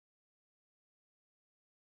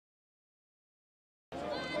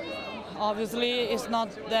Obviously, it's not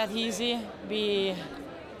that easy be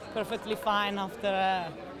perfectly fine after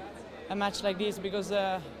a match like this, because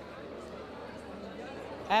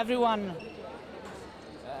everyone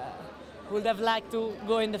would have liked to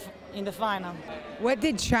go in the final. What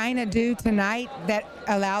did China do tonight that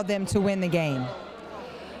allowed them to win the game?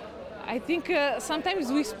 I think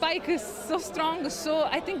sometimes we spike so strong, so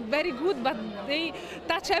I think very good, but they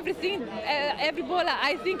touch everything, every ball.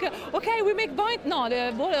 I think, okay, we make point. No,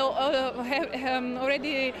 the ball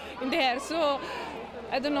already in the air. So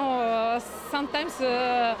I don't know. Sometimes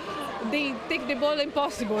they take the ball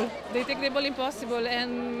impossible. They take the ball impossible,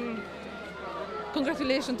 and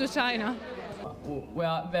congratulations to China. We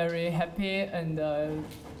are very happy and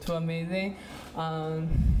too amazing.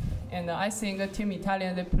 And I think Team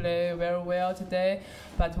Italian, they play very well today,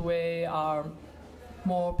 but we are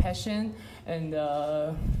more passionate and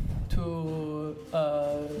to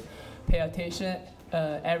pay attention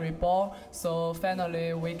every ball. So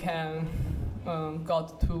finally we can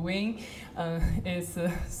got to win. It's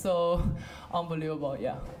so unbelievable,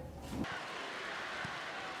 yeah.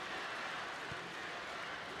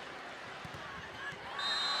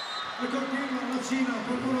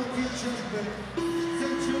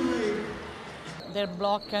 Their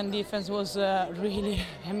block and defense was really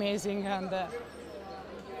amazing, and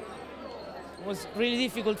was really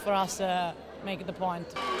difficult for us to make the point.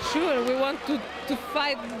 Sure, we want to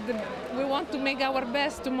fight. We want to make our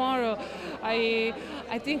best tomorrow.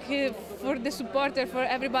 I think for the supporter, for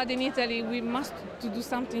everybody in Italy, we must to do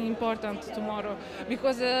something important tomorrow,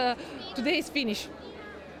 because today is finished.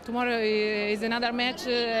 Tomorrow is another match,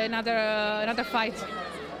 another fight.